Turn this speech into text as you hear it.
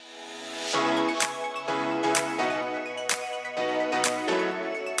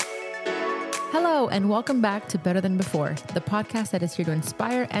Hello, and welcome back to Better Than Before, the podcast that is here to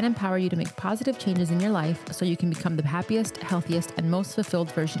inspire and empower you to make positive changes in your life so you can become the happiest, healthiest, and most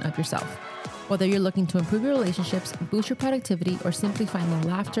fulfilled version of yourself. Whether you're looking to improve your relationships, boost your productivity, or simply find more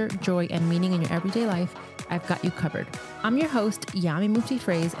laughter, joy, and meaning in your everyday life, I've got you covered. I'm your host, Yami Mufti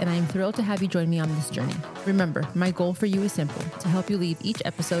Fraze, and I am thrilled to have you join me on this journey. Remember, my goal for you is simple, to help you leave each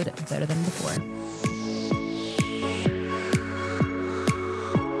episode better than before.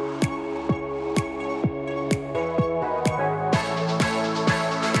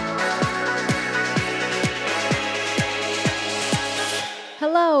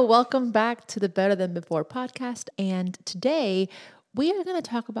 Hello, welcome back to the Better Than Before podcast. And today we are going to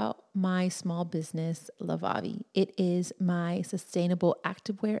talk about my small business, Levavi. It is my sustainable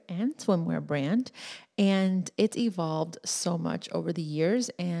activewear and swimwear brand, and it's evolved so much over the years.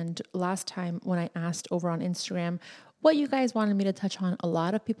 And last time when I asked over on Instagram what you guys wanted me to touch on, a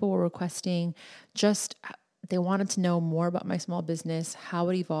lot of people were requesting they wanted to know more about my small business, how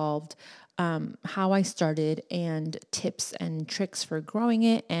it evolved, how I started, and tips and tricks for growing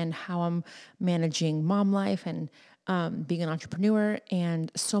it, and how I'm managing mom life and being an entrepreneur,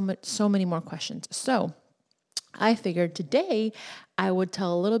 and so many more questions. So I figured today I would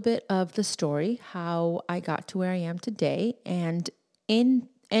tell a little bit of the story, how I got to where I am today, and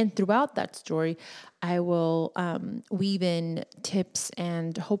throughout that story, I will weave in tips,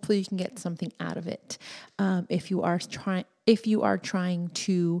 and hopefully you can get something out of it. If you are trying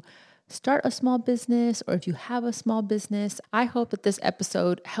to start a small business, or if you have a small business, I hope that this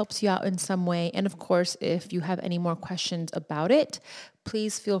episode helps you out in some way. And of course, if you have any more questions about it,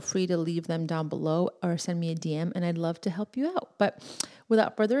 please feel free to leave them down below or send me a DM, and I'd love to help you out. But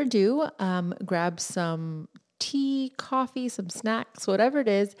without further ado, grab some tea, coffee, some snacks, whatever it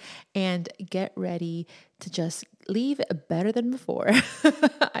is, and get ready to just leave better than before.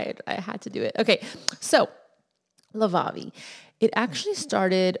 I had to do it. Okay, so Levavi. It actually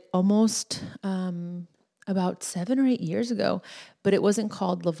started almost about 7 or 8 years ago, but it wasn't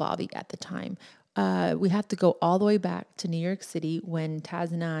called Levavi at the time. We have to go all the way back to New York City when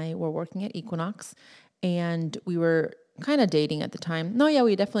Taz and I were working at Equinox, and we were kind of dating at the time. No, yeah,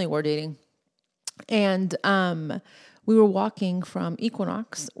 we definitely were dating. And we were walking from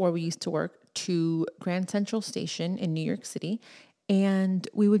Equinox, where we used to work, to Grand Central Station in New York City. And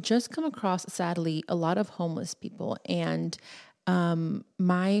we would just come across, sadly, a lot of homeless people. And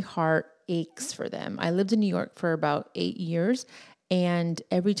my heart aches for them. I lived in New York for about 8 years. And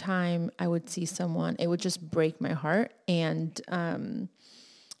every time I would see someone, it would just break my heart. And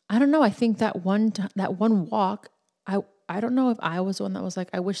I don't know. I think that one walk, I don't know if I was the one that was like,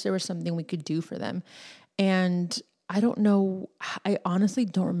 I wish there was something we could do for them. And I don't know. I honestly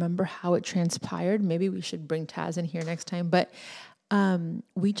don't remember how it transpired. Maybe we should bring Taz in here next time. But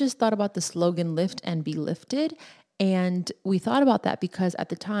we just thought about the slogan, lift and be lifted. And we thought about that because at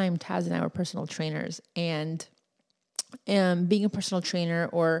the time, Taz and I were personal trainers, and being a personal trainer,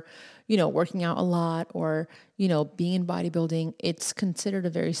 or, working out a lot, or, being in bodybuilding, it's considered a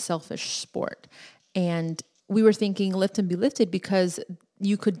very selfish sport. And we were thinking lift and be lifted because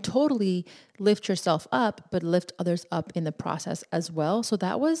you could totally lift yourself up, but lift others up in the process as well. So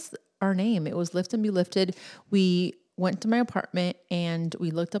that was our name. It was lift and be lifted. We went to my apartment and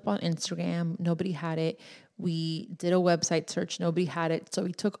we looked up on Instagram. Nobody had it. We did a website search. Nobody had it. So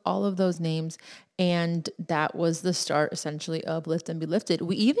we took all of those names, and that was the start essentially of Lift and Be Lifted.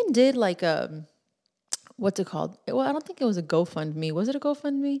 We even did like what's it called? Well, I don't think it was a GoFundMe. Was it a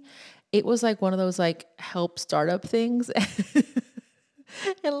GoFundMe? It was like one of those like help startup things.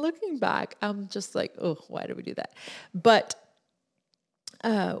 And looking back, I'm just like, oh, why did we do that? But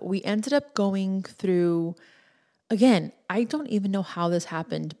we ended up going through, again, I don't even know how this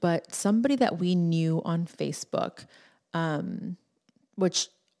happened, but somebody that we knew on Facebook, which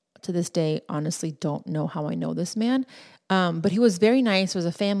to this day, honestly, don't know how I know this man. But he was very nice. He was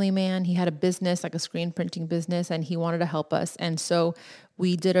a family man. He had a business, like a screen printing business, and he wanted to help us. And so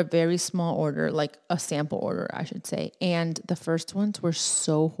we did a very small order, like a sample order, I should say. And the first ones were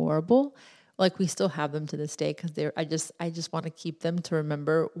so horrible. Like we still have them to this day because I just want to keep them to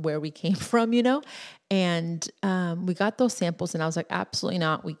remember where we came from, And we got those samples, and I was like, absolutely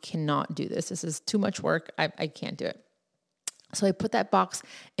not. We cannot do this. This is too much work. I can't do it. So I put that box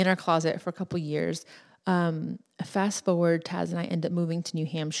in our closet for a couple years. Fast forward, Taz and I end up moving to New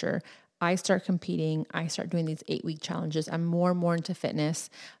Hampshire. I start competing. I start doing these 8-week challenges. I'm more and more into fitness.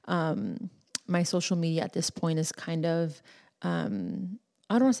 My social media at this point is kind of, I don't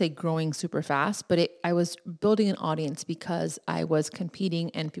want to say growing super fast, but I was building an audience because I was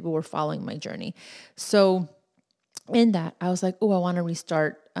competing and people were following my journey. So in that, I was like, oh, I want to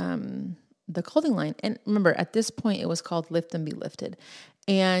restart the clothing line. And remember, at this point, it was called Lift and Be Lifted.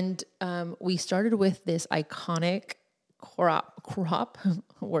 And we started with this iconic crop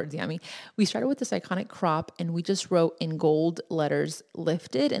words yummy. We started with this iconic crop, and we just wrote in gold letters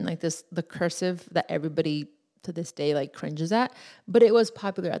lifted, and like this, the cursive that everybody to this day like cringes at, but it was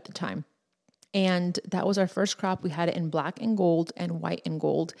popular at the time. And that was our first crop. We had it in black and gold and white and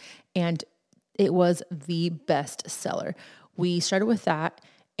gold, and it was the best seller. We started with that,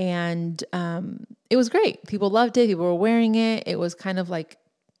 and it was great. People loved it. People were wearing it. It was kind of like,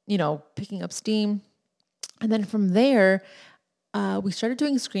 picking up steam. And then from there, we started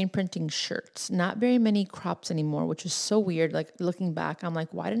doing screen printing shirts. Not very many crops anymore, which is so weird. Like looking back, I'm like,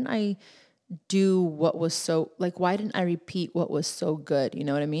 why didn't I why didn't I repeat what was so good? You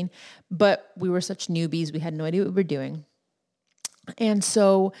know what I mean? But we were such newbies. We had no idea what we were doing. And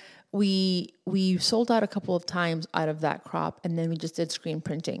so we sold out a couple of times out of that crop, and then we just did screen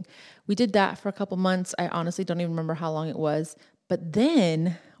printing. We did that for a couple months. I honestly don't even remember how long it was. But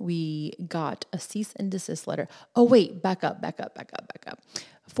then we got a cease and desist letter. Oh, wait, back up.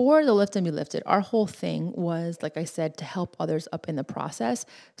 For the Lift and Be Lifted, our whole thing was, like I said, to help others up in the process.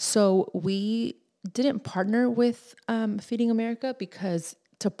 So we didn't partner with Feeding America, because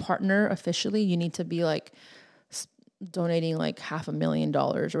to partner officially, you need to be like donating like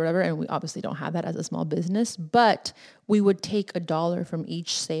 $500,000 or whatever. And we obviously don't have that as a small business, but we would take $1 from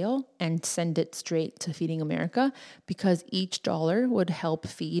each sale and send it straight to Feeding America, because each dollar would help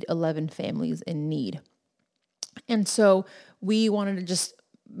feed 11 families in need. And so we wanted to just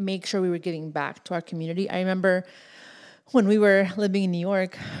make sure we were giving back to our community. I remember when we were living in New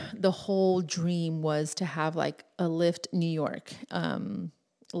York, the whole dream was to have like a Lift New York,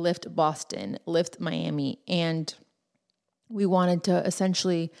 Lift Boston, Lift Miami, and we wanted to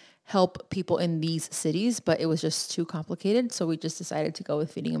essentially help people in these cities, but it was just too complicated. So we just decided to go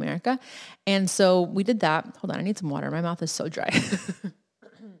with Feeding America. And so we did that. Hold on, I need some water. My mouth is so dry.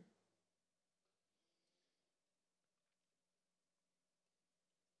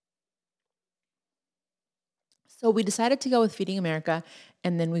 So we decided to go with Feeding America,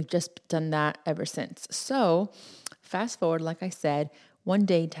 and then we've just done that ever since. So fast forward, like I said, one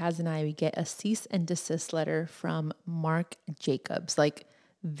day Taz and I, we get a cease and desist letter from Marc Jacobs, like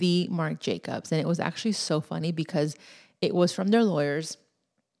the Marc Jacobs. And it was actually so funny because it was from their lawyers,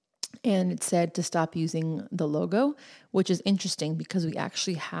 and it said to stop using the logo, which is interesting because we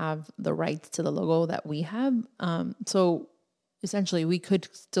actually have the rights to the logo that we have. So essentially we could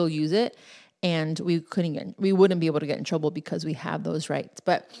still use it, and we wouldn't be able to get in trouble because we have those rights.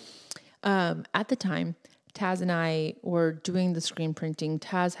 But at the time, Taz and I were doing the screen printing.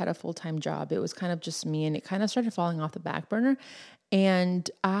 Taz had a full-time job. It was kind of just me, and it kind of started falling off the back burner. And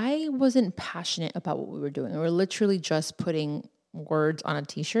I wasn't passionate about what we were doing. We were literally just putting words on a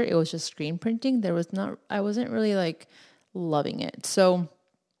t-shirt. It was just screen printing. I wasn't really like loving it. So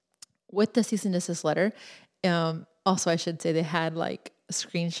with the cease and desist letter, also I should say they had like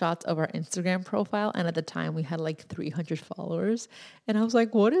screenshots of our Instagram profile. And at the time we had like 300 followers. And I was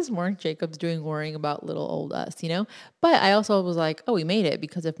like, what is Marc Jacobs doing worrying about little old us, But I also was like, oh, we made it,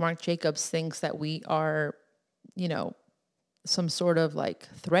 because if Marc Jacobs thinks that we are, some sort of like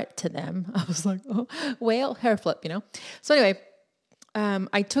threat to them, I was like, oh, whale, hair flip, So anyway,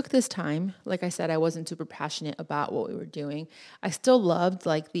 I took this time. Like I said, I wasn't super passionate about what we were doing. I still loved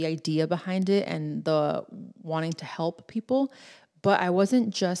like the idea behind it and the wanting to help people, but I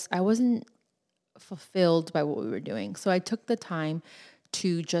wasn't fulfilled by what we were doing. So I took the time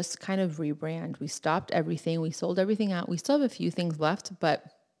to just kind of rebrand. We stopped everything. We sold everything out. We still have a few things left, but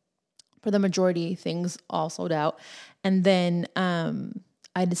for the majority, things all sold out. And then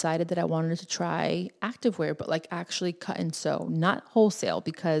I decided that I wanted to try activewear, but like actually cut and sew, not wholesale,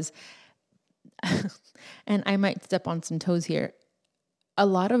 because, and I might step on some toes here, a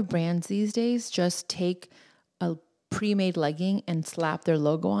lot of brands these days just take a pre-made legging and slap their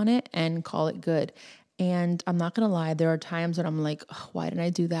logo on it and call it good. And I'm not going to lie, there are times when I'm like, oh, why didn't I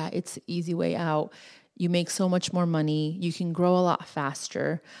do that? It's the easy way out. You make so much more money. You can grow a lot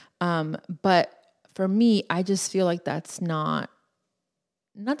faster. But for me, I just feel like that's not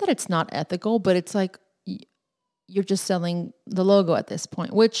that it's not ethical, but it's like you're just selling the logo at this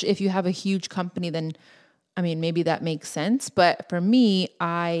point, which if you have a huge company, then, I mean, maybe that makes sense. But for me,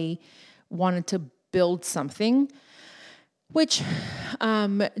 I wanted to build something, which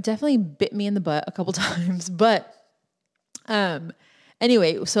definitely bit me in the butt a couple times. But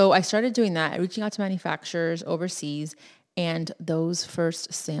anyway, so I started doing that, reaching out to manufacturers overseas, and those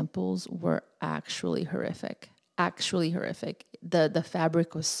first samples were actually horrific. The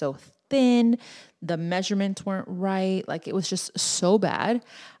fabric was so thin, the measurements weren't right. Like it was just so bad.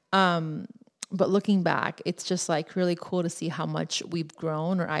 But looking back, it's just like really cool to see how much we've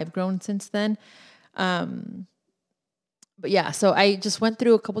grown or I've grown since then. But yeah, so I just went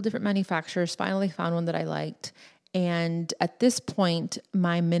through a couple different manufacturers, finally found one that I liked. And at this point,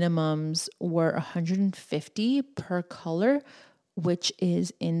 my minimums were 150 per color, which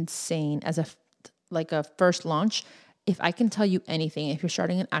is insane as a first launch. If I can tell you anything, if you're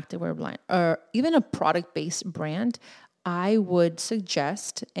starting an activewear line or even a product-based brand, I would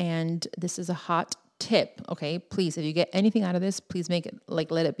suggest, and this is a hot tip, okay? Please, if you get anything out of this, please make it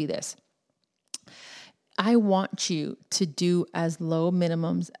let it be this. I want you to do as low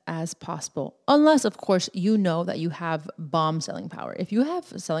minimums as possible. Unless, of course, you know that you have bomb selling power. If you have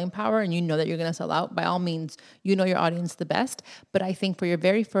selling power and you know that you're going to sell out, by all means, you know your audience the best. But I think for your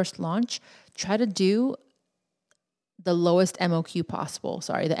very first launch, try to do the lowest MOQ possible.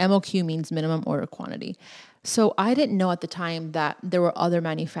 Sorry, the MOQ means minimum order quantity. So I didn't know at the time that there were other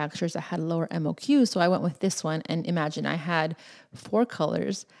manufacturers that had lower MOQ. So I went with this one. And imagine I had 4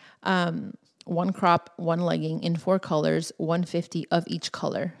 colors, one crop, one legging in 4 colors, 150 of each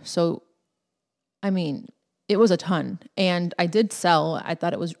color. So, I mean, it was a ton. And I did sell. I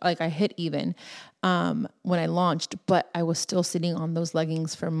thought it was I hit even when I launched, but I was still sitting on those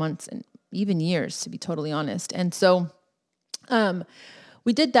leggings for months and even years, to be totally honest. And so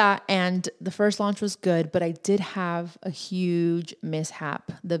we did that, and the first launch was good, but I did have a huge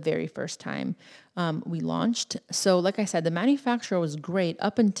mishap the very first time we launched. So like I said, the manufacturer was great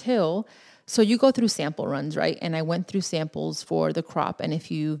up until... So you go through sample runs, right? And I went through samples for the crop. And if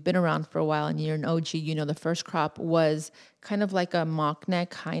you've been around for a while and you're an OG, you know the first crop was kind of like a mock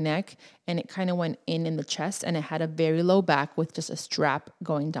neck, high neck, and it kind of went in the chest, and it had a very low back with just a strap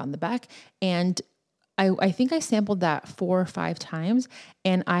going down the back. And I think I sampled that 4 or 5 times,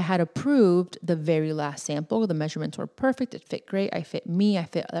 and I had approved the very last sample. The measurements were perfect. It fit great. I fit me. I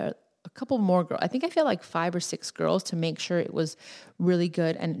fit a couple more girls. I think I fit like 5 or 6 girls to make sure it was really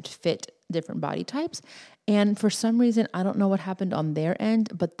good and it fit different body types. And for some reason, I don't know what happened on their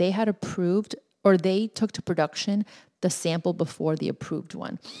end, but they had approved, or they took to production the sample before the approved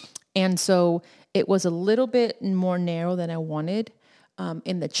one. And so it was a little bit more narrow than I wanted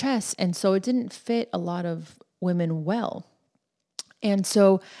in the chest. And so it didn't fit a lot of women well. And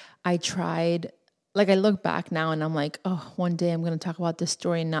so I tried, I look back now and I'm like, oh, one day I'm going to talk about this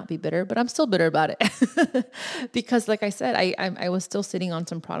story and not be bitter, but I'm still bitter about it. Because like I said, I was still sitting on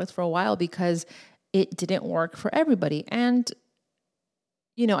some products for a while because it didn't work for everybody. And,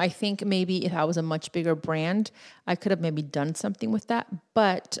 I think maybe if I was a much bigger brand, I could have maybe done something with that,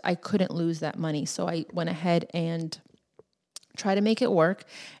 but I couldn't lose that money. So I went ahead and tried to make it work.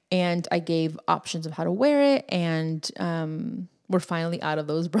 And I gave options of how to wear it. And, we're finally out of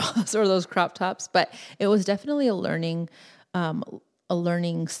those bras or those crop tops, but it was definitely a learning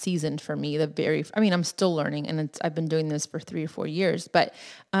season for me. I'm still learning, and I've been doing this for 3 or 4 years, but,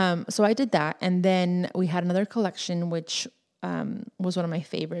 so I did that. And then we had another collection, which, was one of my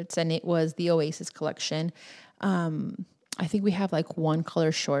favorites, and it was the Oasis collection. I think we have 1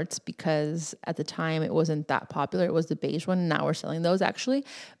 color shorts because at the time it wasn't that popular. It was the beige one. Now we're selling those actually,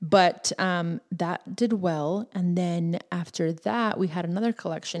 but that did well. And then after that, we had another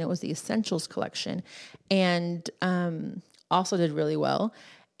collection. It was the Essentials collection, and also did really well.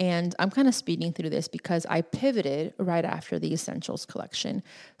 And I'm kind of speeding through this because I pivoted right after the Essentials collection.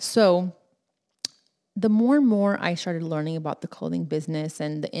 So the more and more I started learning about the clothing business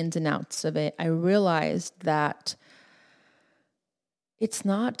and the ins and outs of it, I realized that it's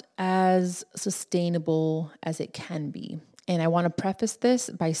not as sustainable as it can be. And I want to preface this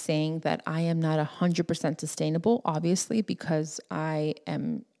by saying that I am not 100% sustainable, obviously, because I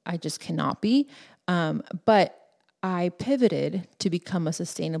just cannot be. But I pivoted to become a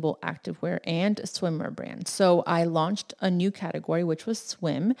sustainable activewear and swimwear brand. So I launched a new category, which was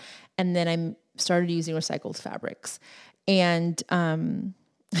swim. And then I started using recycled fabrics. And,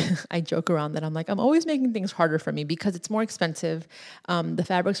 I joke around that I'm always making things harder for me because it's more expensive. The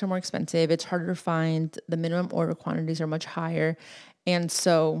fabrics are more expensive. It's harder to find. The minimum order quantities are much higher. And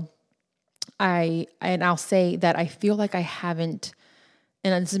so I'll say that I feel like I haven't,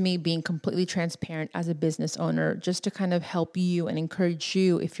 and this is me being completely transparent as a business owner, just to kind of help you and encourage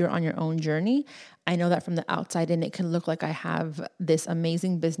you if you're on your own journey. I know that from the outside in, it can look like I have this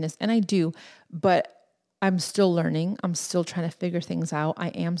amazing business, and I do, but I'm still learning. I'm still trying to figure things out. I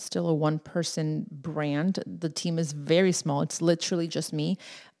am still a 1-person brand. The team is very small. It's literally just me.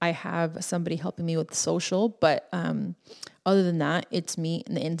 I have somebody helping me with social, but other than that, it's me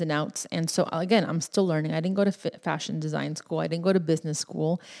and the ins and outs. And so again, I'm still learning. I didn't go to fashion design school. I didn't go to business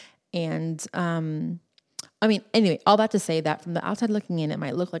school. And I mean, anyway, all that to say that from the outside looking in, it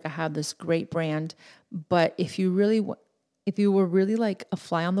might look like I have this great brand, but if you were really like a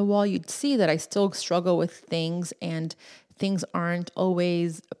fly on the wall, you'd see that I still struggle with things, and things aren't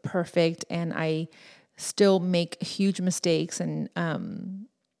always perfect, and I still make huge mistakes. And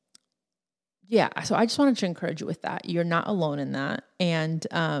yeah, so I just wanted to encourage you with that. You're not alone in that. And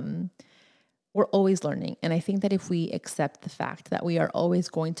we're always learning. And I think that if we accept the fact that we are always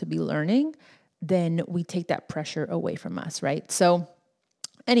going to be learning, then we take that pressure away from us, right? So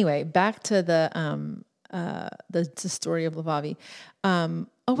anyway, back to the story of Levavi.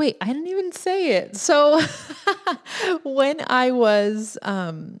 Oh wait, I didn't even say it. So when I was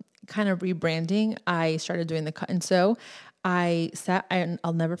kind of rebranding, I started doing the cut and sew. And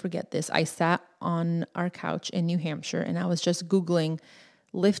I'll never forget this. I sat on our couch in New Hampshire and I was just Googling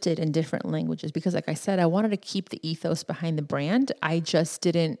lifted in different languages because, like I said, I wanted to keep the ethos behind the brand. I just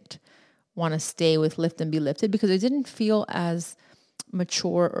didn't want to stay with lift and be lifted because it didn't feel as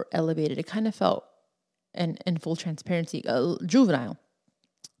mature or elevated. It kind of felt, in full transparency, juvenile.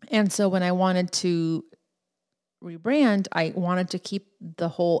 And so when I wanted to rebrand, I wanted to keep the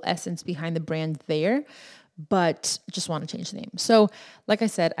whole essence behind the brand there, but just want to change the name. So like I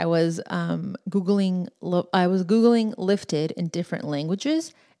said, I was Googling lifted in different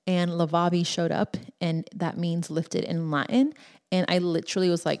languages, and Levavi showed up, and that means lifted in Latin. And I literally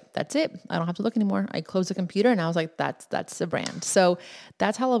was like, that's it. I don't have to look anymore. I closed the computer and I was like, that's the brand. So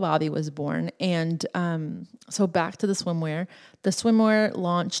that's how Levavi was born. And so back to the swimwear. The swimwear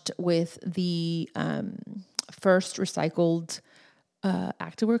launched with the first recycled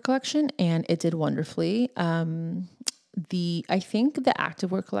activewear collection, and it did wonderfully. I think the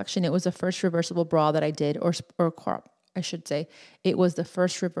activewear collection, it was the first reversible bra that I did, or crop, I should say. It was the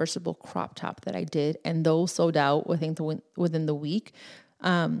first reversible crop top that I did, and those sold out within the week.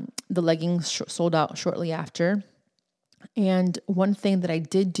 The leggings sold out shortly after. And one thing that I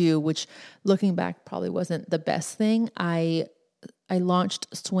did do, which looking back probably wasn't the best thing, I launched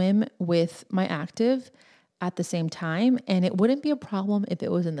swim with my active at the same time. And it wouldn't be a problem if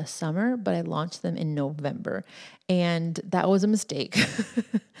it was in the summer, but I launched them in November. And that was a mistake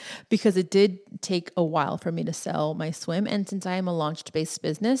because it did take a while for me to sell my swim. And since I am a launch-based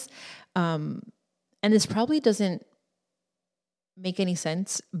business, and this probably doesn't make any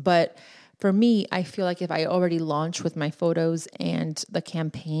sense, but for me, I feel like if I already launch with my photos and the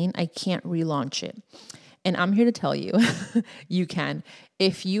campaign, I can't relaunch it. And I'm here to tell you, you can.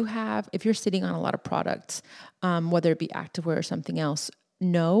 If you're sitting on a lot of products, whether it be activewear or something else,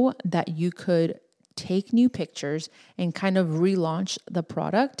 know that you could take new pictures and kind of relaunch the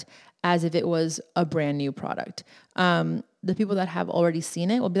product as if it was a brand new product. The people that have already seen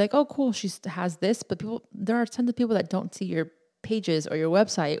it will be like, oh, cool, she has this. But there are tons of people that don't see your pages or your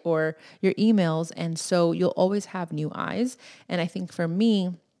website or your emails. And so you'll always have new eyes. And I think for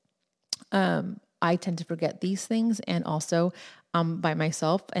me, I tend to forget these things, and also by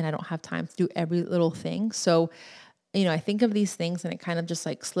myself, and I don't have time to do every little thing. So, I think of these things and it kind of just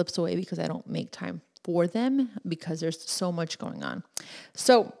like slips away because I don't make time for them because there's so much going on.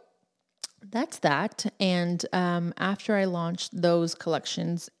 So that's that. And after I launched those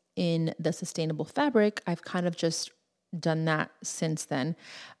collections in the sustainable fabric, I've kind of just done that since then.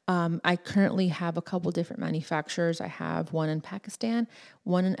 I currently have a couple different manufacturers. I have one in Pakistan,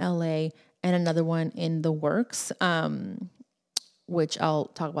 one in LA, and another one in the works, which I'll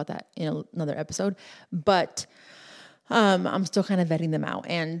talk about that in another episode. But I'm still kind of vetting them out.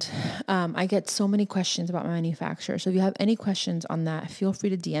 And I get so many questions about my manufacturer. So if you have any questions on that, feel free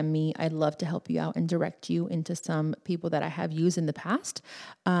to DM me. I'd love to help you out and direct you into some people that I have used in the past.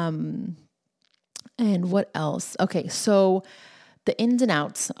 And what else? Okay, so the ins and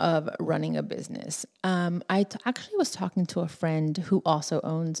outs of running a business. I actually was talking to a friend who also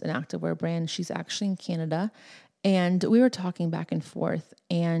owns an activewear brand. She's actually in Canada, and we were talking back and forth,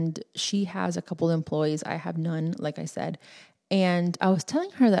 and she has a couple of employees. I have none, like I said. And I was telling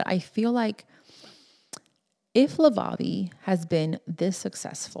her that I feel like if Levavi has been this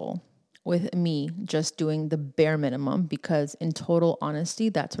successful with me just doing the bare minimum, because in total honesty,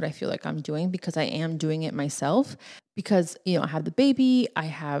 that's what I feel like I'm doing, because I am doing it myself, because, I have the baby, I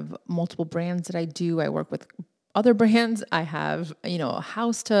have multiple brands that I do. I work with other brands. I have, a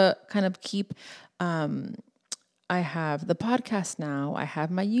house to kind of keep. I have the podcast now. I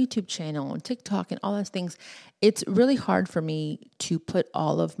have my YouTube channel and TikTok and all those things. It's really hard for me to put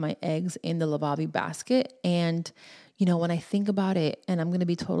all of my eggs in the Levavi basket. And, when I think about it, and I'm going to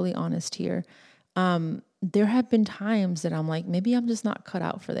be totally honest here, there have been times that I'm like, maybe I'm just not cut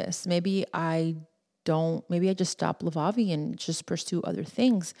out for this. Maybe I just stop Levavi and just pursue other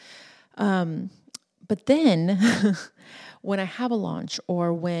things. But But then when I have a launch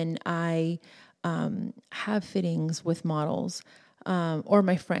or when I have fittings with models, or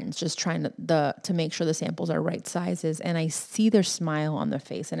my friends just trying to make sure the samples are right sizes, and I see their smile on their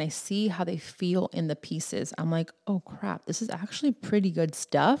face and I see how they feel in the pieces, I'm like, oh crap, this is actually pretty good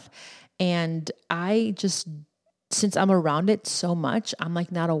stuff. And I just, since I'm around it so much, I'm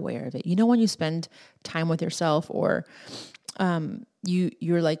like not aware of it. You know, when you spend time with yourself, or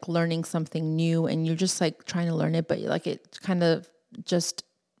you're like learning something new and you're just like trying to learn it, but like it kind of just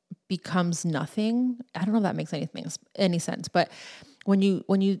becomes nothing. I don't know if that makes any sense, but when you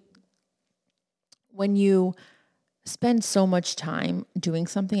spend so much time doing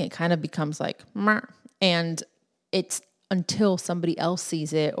something, it kind of becomes like, meh. And it's until somebody else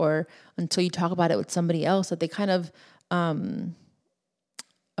sees it, or until you talk about it with somebody else, that they kind of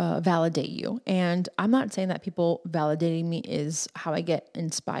validate you. And I'm not saying that people validating me is how I get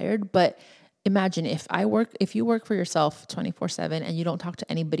inspired, but imagine if you work for yourself 24/7 and you don't talk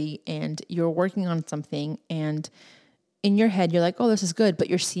to anybody, and you're working on something, and in your head you're like, oh, this is good, but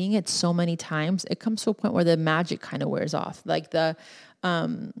you're seeing it so many times, it comes to a point where the magic kind of wears off. Like the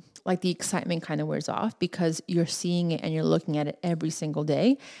excitement kind of wears off, because you're seeing it and you're looking at it every single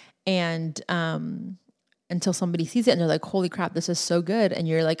day. And, until somebody sees it and they're like, holy crap, this is so good. And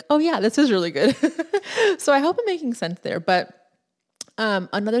you're like, oh yeah, this is really good. So I hope I'm making sense there. But,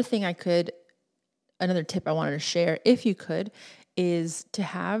 another tip I wanted to share, if you could, is to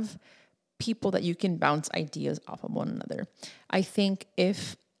have people that you can bounce ideas off of one another. I think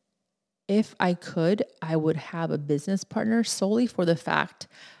if I could, I would have a business partner solely for the fact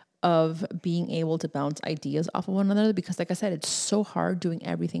of being able to bounce ideas off of one another, because like I said, it's so hard doing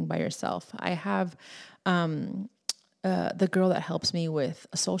everything by yourself. I have the girl that helps me with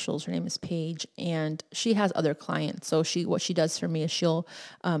socials, her name is Paige, and she has other clients. So what she does for me is she'll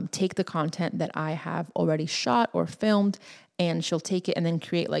take the content that I have already shot or filmed, and she'll take it and then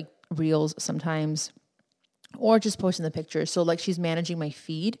create like reels sometimes, or just posting the pictures. So like she's managing my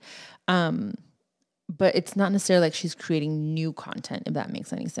feed. But it's not necessarily like she's creating new content, if that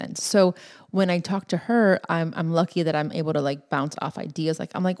makes any sense. So when I talk to her, I'm lucky that I'm able to like bounce off ideas.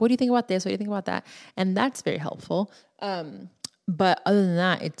 Like I'm like, what do you think about this? What do you think about that? And that's very helpful. But other than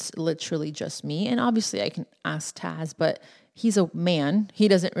that, it's literally just me. And obviously I can ask Taz, but he's a man. He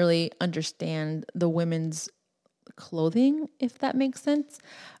doesn't really understand the women's clothing, if that makes sense.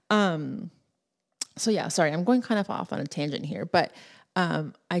 So yeah, sorry, I'm going kind of off on a tangent here, but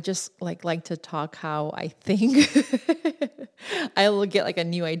I just like to talk how I think. I will get like a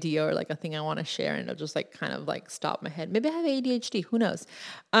new idea or like a thing I want to share, and it'll just like kind of like stop my head. Maybe I have ADHD, who knows?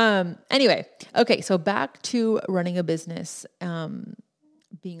 Anyway, okay, so back to running a business,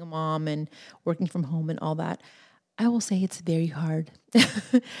 being a mom and working from home and all that. I will say it's very hard.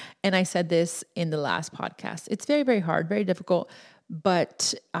 And I said this in the last podcast. It's very, very hard, very difficult,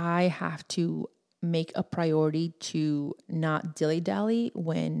 but I have to make a priority to not dilly-dally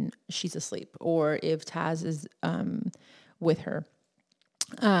when she's asleep, or if Taz is with her.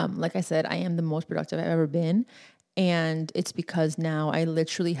 Like I said, I am the most productive I've ever been, and it's because now I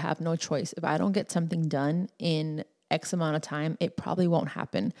literally have no choice. If I don't get something done in X amount of time, it probably won't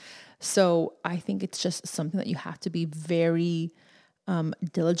happen. So I think it's just something that you have to be very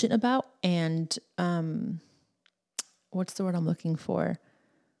diligent about, and what's the word I'm looking for?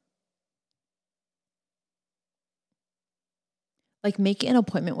 Like make an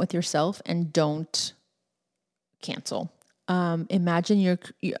appointment with yourself and don't cancel. Imagine you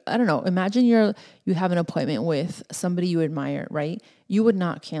have an appointment with somebody you admire, right? You would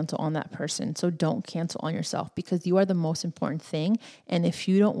not cancel on that person. So don't cancel on yourself, because you are the most important thing. And if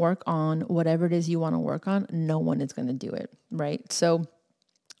you don't work on whatever it is you want to work on, no one is going to do it, right? So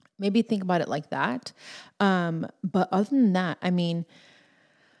maybe think about it like that. But other than that, I mean,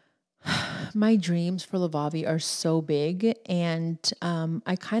 my dreams for Levavi are so big. And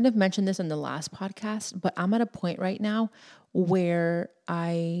I kind of mentioned this in the last podcast, but I'm at a point right now where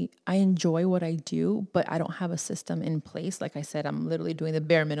I enjoy what I do, but I don't have a system in place. Like I said, I'm literally doing the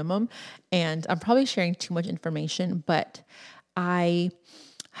bare minimum, and I'm probably sharing too much information, but I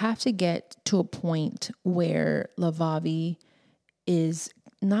have to get to a point where Levavi is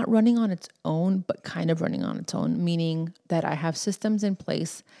not running on its own, but kind of running on its own, meaning that I have systems in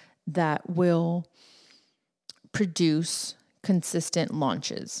place that will produce consistent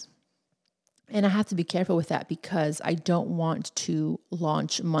launches. And I have to be careful with that, because I don't want to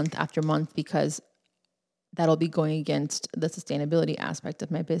launch month after month, because that'll be going against the sustainability aspect of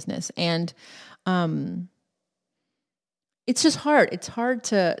my business. And it's just hard. It's hard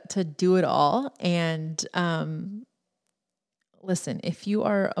to do it all. And listen, if you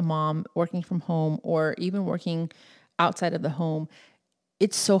are a mom working from home or even working outside of the home,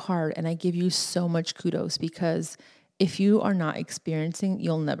 it's so hard. And I give you so much kudos because if you are not experiencing,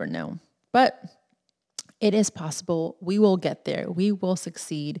 you'll never know. But it is possible. We will get there. We will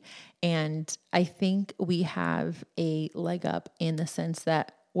succeed. And I think we have a leg up in the sense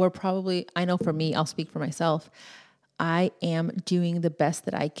that I know for me, I'll speak for myself. I am doing the best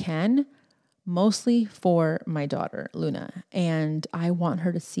that I can, mostly for my daughter, Luna. And I want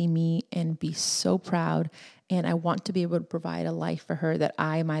her to see me and be so proud. And I want to be able to provide a life for her that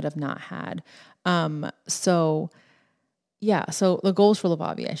I might have not had. So the goals for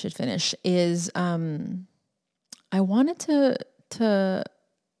Levavi, I should finish, is I wanted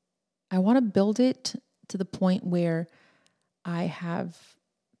I want to build it to the point where I have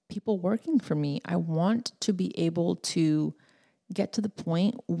people working for me. I want to be able to get to the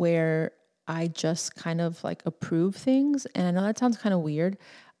point where I just kind of like approve things. And I know that sounds kind of weird,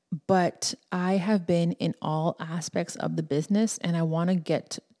 but I have been in all aspects of the business and I want to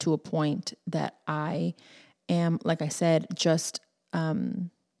get to a point that I am, like I said, just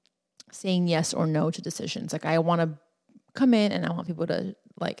saying yes or no to decisions. Like I want to come in and I want people to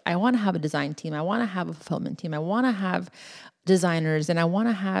I want to have a design team. I want to have a fulfillment team. I want to have designers and I want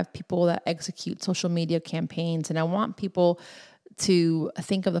to have people that execute social media campaigns. And I want people to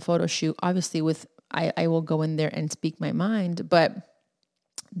think of the photo shoot. Obviously I will go in there and speak my mind, but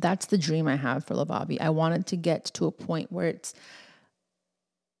that's the dream I have for Levavi. I want it to get to a point where it's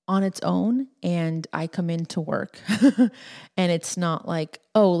on its own and I come in to work and it's not like,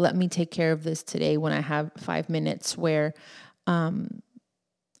 oh, let me take care of this today when I have 5 minutes where,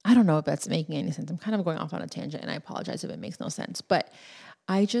 I don't know if that's making any sense. I'm kind of going off on a tangent and I apologize if it makes no sense, but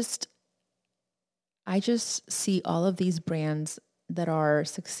I just see all of these brands that are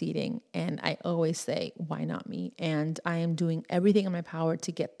succeeding and I always say, why not me? And I am doing everything in my power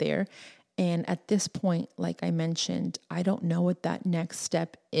to get there. And at this point, like I mentioned, I don't know what that next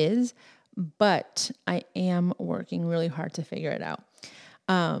step is, but I am working really hard to figure it out.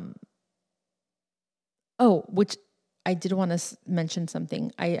 Which I did want to mention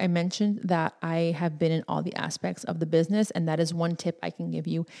something. I mentioned that I have been in all the aspects of the business, and that is one tip I can give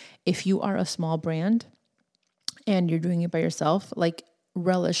you. If you are a small brand and you're doing it by yourself,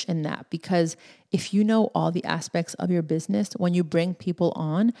 relish in that, because if you know all the aspects of your business, when you bring people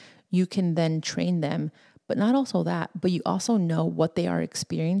on, you can then train them. But not also that, but you also know what they are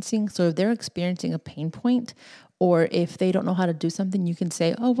experiencing. So if they're experiencing a pain point, or if they don't know how to do something, you can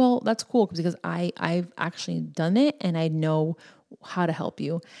say, oh, well, that's cool because I've actually done it and I know how to help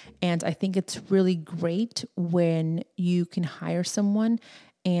you. And I think it's really great when you can hire someone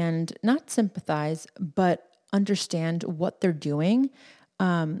and not sympathize, but understand what they're doing,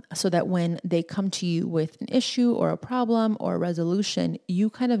 so that when they come to you with an issue or a problem or a resolution,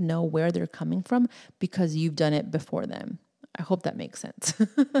 you kind of know where they're coming from because you've done it before them. I hope that makes sense.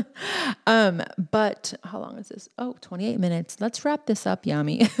 But how long is this? 28 minutes. Let's wrap this up,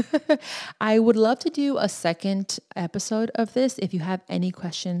 Yami. I would love to do a second episode of this. If you have any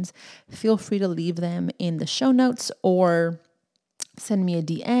questions, feel free to leave them in the show notes or send me a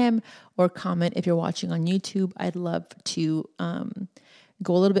DM or comment if you're watching on YouTube. I'd love to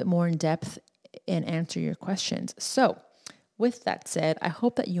go a little bit more in depth and answer your questions. So with that said, I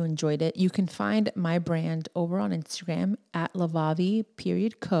hope that you enjoyed it. You can find my brand over on Instagram at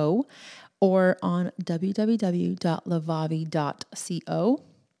Levavi.co or on www.levavi.co.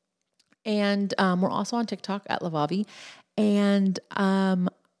 And we're also on TikTok at Levavi. And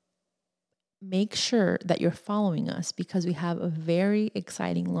make sure that you're following us because we have a very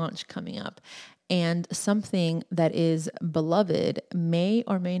exciting launch coming up. And something that is beloved may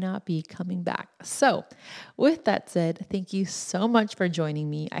or may not be coming back. So with that said, thank you so much for joining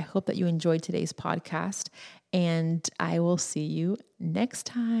me. I hope that you enjoyed today's podcast and I will see you next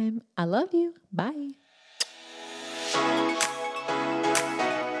time. I love you. Bye.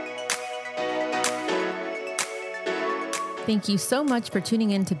 Thank you so much for tuning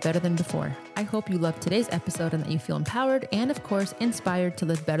in to Better Than Before. I hope you loved today's episode and that you feel empowered and, of course, inspired to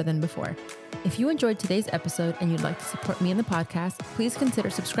live better than before. If you enjoyed today's episode and you'd like to support me in the podcast, please consider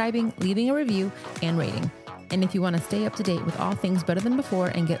subscribing, leaving a review, and rating. And if you want to stay up to date with all things Better Than Before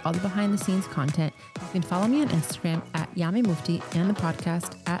and get all the behind-the-scenes content, you can follow me on Instagram at Yami Mufti and the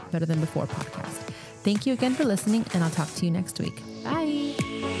podcast at Better Than Before Podcast. Thank you again for listening, and I'll talk to you next week. Bye.